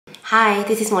Hi,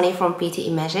 this is Moni from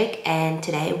PTE Magic, and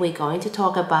today we're going to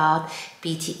talk about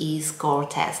PTE score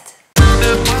test.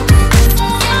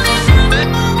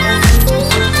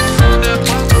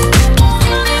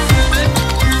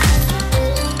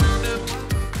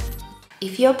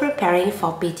 If you're preparing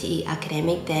for PTE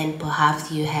Academic, then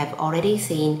perhaps you have already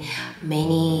seen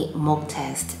many mock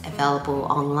tests available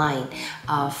online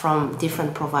from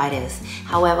different providers.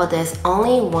 However, there's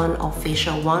only one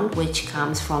official one which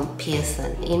comes from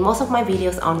Pearson. In most of my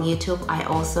videos on YouTube, I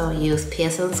also use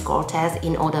Pearson score test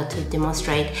in order to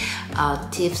demonstrate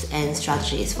tips and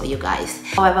strategies for you guys.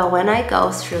 However, when I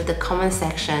go through the comment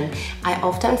section, I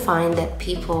often find that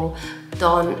people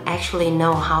don't actually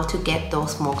know how to get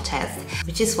those mock tests,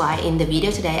 which is why in the video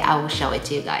today I will show it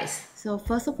to you guys. So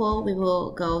first of all, we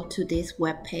will go to this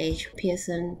webpage,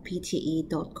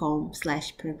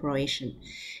 pearsonpte.com/preparation,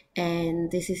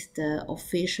 and this is the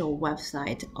official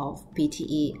website of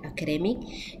PTE Academic.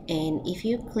 And if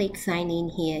you click sign in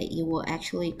here, you will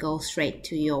actually go straight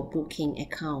to your booking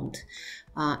account,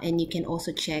 and you can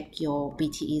also check your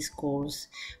PTE scores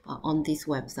on this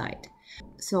website.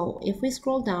 So if we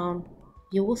scroll down,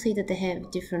 you will see that they have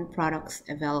different products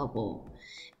available,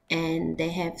 and they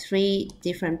have 3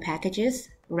 different packages: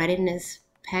 readiness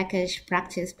package,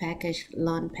 practice package,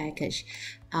 learn package,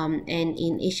 and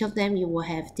in each of them you will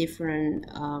have different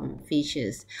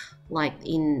features. Like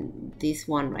in this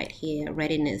one right here,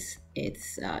 readiness,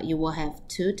 it's you will have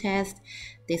 2 tests,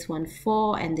 this one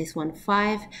 4 and this one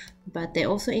 5, but they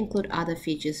also include other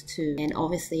features too. And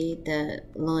obviously the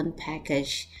learn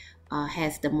package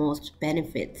has the most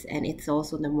benefits, and it's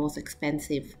also the most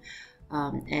expensive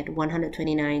at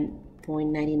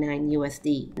 $129.99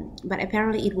 USD. But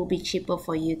apparently it will be cheaper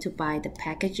for you to buy the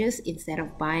packages instead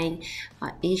of buying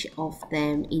each of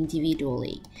them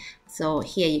individually. So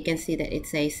here you can see that it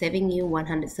says saving you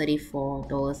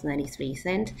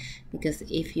 $134.93, because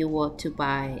if you were to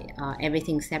buy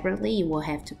everything separately, you will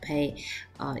have to pay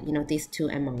these 2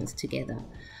 amounts together.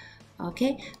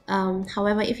 Okay,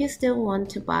 however, if you still want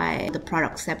to buy the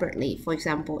product separately, for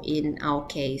example, in our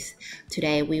case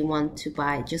today we want to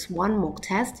buy just one mock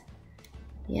test,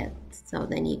 so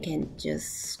then you can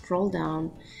just scroll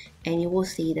down and you will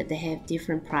see that they have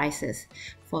different prices.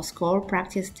 For score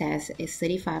practice test, it's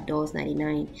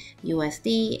 $35.99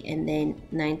 USD, and then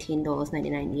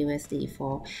 $19.99 USD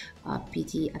for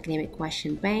PTE Academic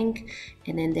Question Bank.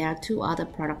 And then there are 2 other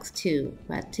products too,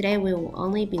 but today we will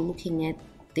only be looking at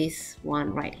this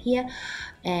one right here,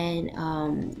 and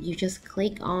you just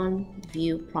click on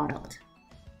view product.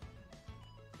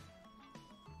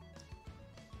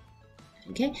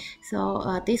 Okay, so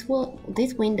this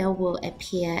window will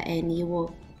appear, and you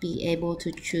will be able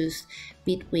to choose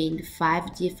between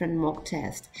 5 different mock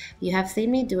tests. You have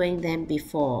seen me doing them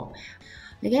before.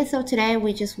 Okay, so today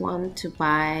we just want to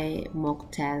buy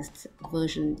mock test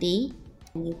version D,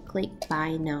 and you click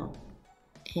buy now,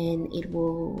 and it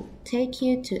will take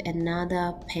you to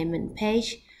another payment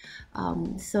page.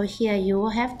 So here you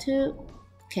will have to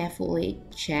carefully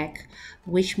check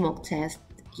which mock test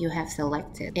you have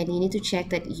selected, and you need to check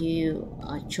that you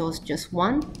chose just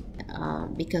one,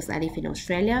 because I live in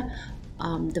Australia.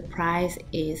 The price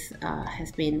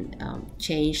has been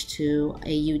changed to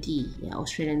AUD,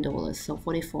 Australian dollars, so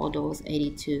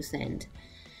 $44.82.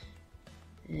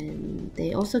 And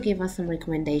they also give us some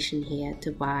recommendation here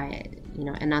to buy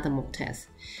another mock test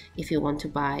if you want to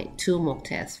buy 2 mock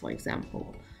tests, for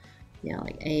example,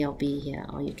 like A or B here,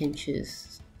 or you can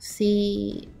choose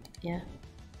C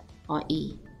or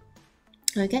E.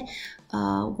 Okay,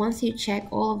 once you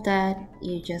check all of that,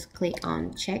 you just click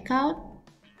on checkout.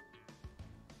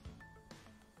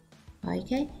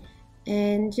 Okay,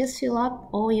 and just fill up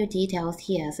all your details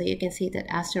here. So you can see that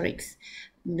asterisk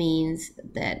means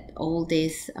that all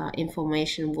this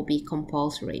information will be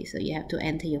compulsory. So you have to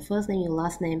enter your first name, your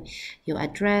last name, your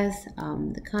address,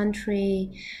 the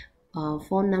country,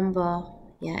 phone number,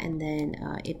 and then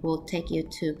it will take you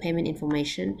to payment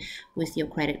information with your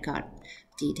credit card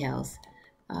details,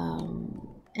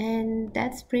 and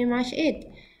that's pretty much it.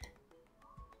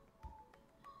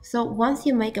 So once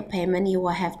you make a payment, you will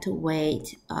have to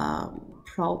wait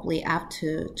probably up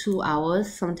to 2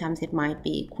 hours. Sometimes it might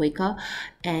be quicker,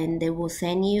 and they will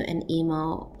send you an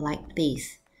email like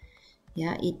this.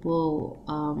 It will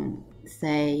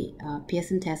say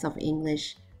Pearson Test of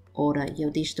English, order your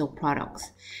digital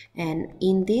products, and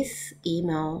in this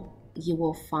email you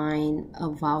will find a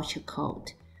voucher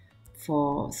code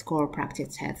for score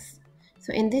practice tests.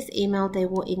 So in this email, they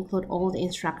will include all the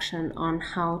instruction on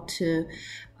how to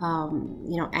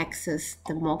access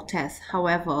the mock test.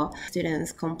 However,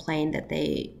 students complain that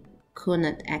they could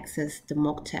not access the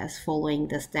mock test following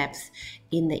the steps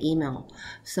in the email.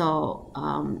 So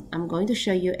I'm going to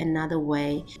show you another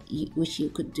way which you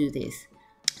could do this.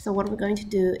 So what we're going to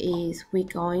do is we're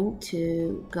going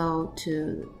to go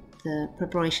to the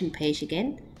preparation page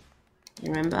again.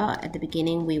 Remember at the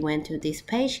beginning we went to this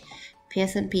page,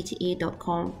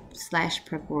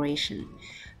 pearsonpte.com/preparation.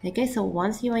 Okay, so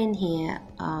once you're in here,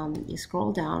 you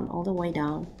scroll down all the way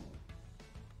down.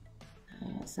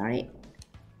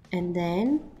 And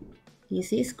then you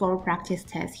see score practice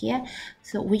test here.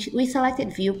 So we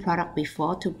selected view product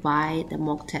before to buy the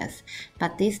mock test,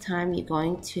 but this time you're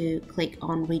going to click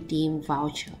on redeem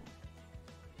voucher.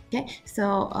 Okay,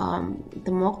 so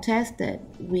the mock test that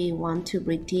we want to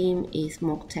redeem is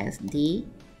mock test D,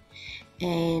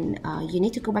 and you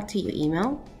need to go back to your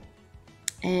email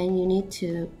and you need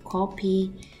to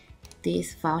copy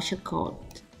this voucher code.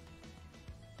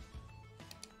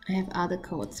 I have other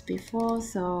codes before,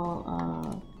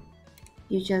 so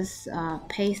you just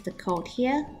paste the code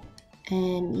here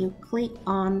and you click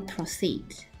on proceed.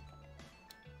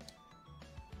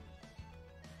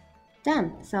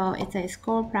 Done. So it's a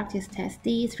score practice test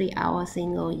D, 3-hour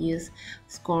single use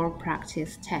score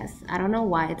practice test. I don't know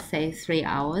why it says 3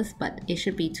 hours, but it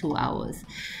should be 2 hours.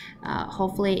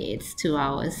 Hopefully it's 2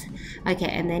 hours. Okay,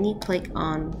 and then you click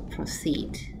on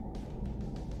proceed.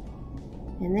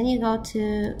 And then you go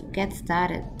to get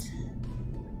started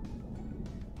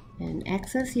and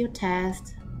access your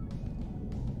test.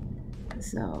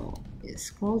 So you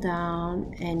scroll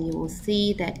down and you will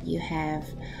see that you have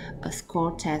a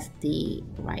score test D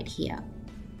right here,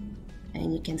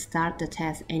 and you can start the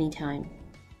test anytime.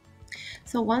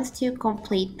 So once you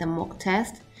complete the mock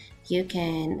test, you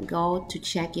can go to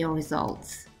check your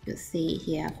results. You see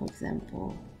here, for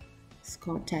example,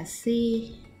 score test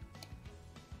C.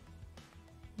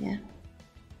 Yeah.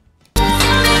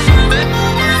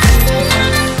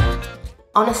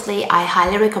 Honestly, I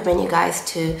highly recommend you guys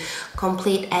to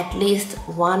complete at least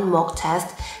one mock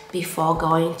test before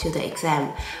going to the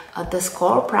exam. The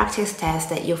score practice tests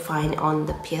that you find on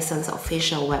the Pearson's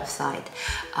official website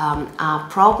are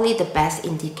probably the best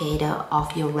indicator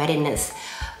of your readiness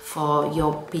for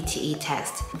your PTE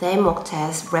test. Their mock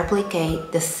tests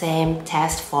replicate the same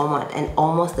test format and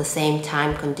almost the same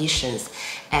time conditions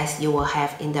as you will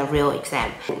have in the real exam,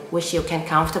 which you can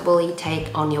comfortably take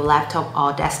on your laptop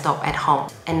or desktop at home.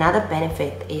 Another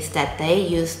benefit is that they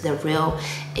use the real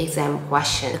exam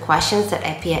questions, the questions that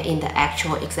appear in the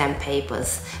actual exam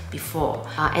papers before.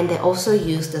 And they also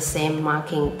use the same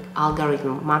marking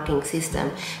algorithm, marking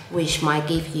system, which might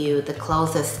give you the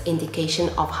closest indication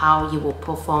of how you will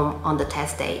perform on the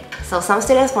test day. So some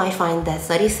students might find that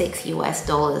 $36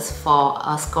 US for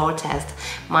a score test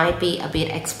might be a bit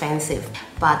expensive,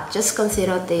 but just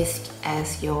consider this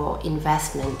as your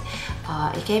investment,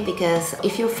 okay? Because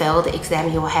if you fail the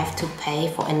exam, you will have to pay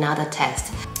for another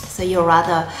test. So you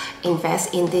rather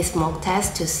invest in this mock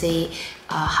test to see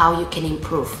how you can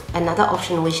improve. Another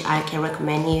option which I can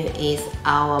recommend you is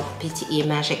our PTE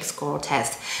Magic score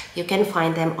test. You can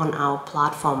find them on our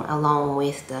platform along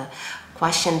with the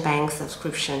question bank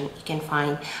subscription. You can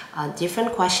find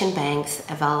different question banks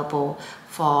available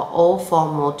for all 4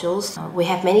 modules. We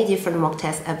have many different mock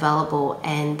tests available,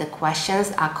 and the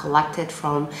questions are collected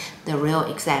from the real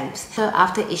exams. So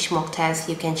after each mock test,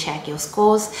 you can check your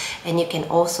scores and you can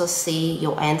also see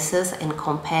your answers and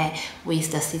compare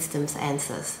with the system's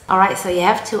answers. Alright, so you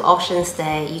have 2 options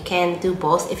there. You can do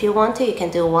both if you want to. You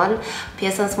can do one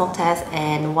Pearson's mock test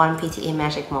and one PTE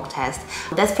Magic mock test.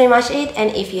 That's pretty much it,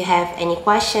 and if you have any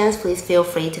questions, please feel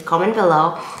free to comment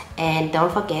below. And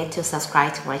don't forget to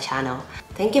subscribe to my channel.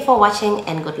 Thank you for watching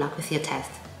and good luck with your test.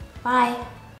 Bye!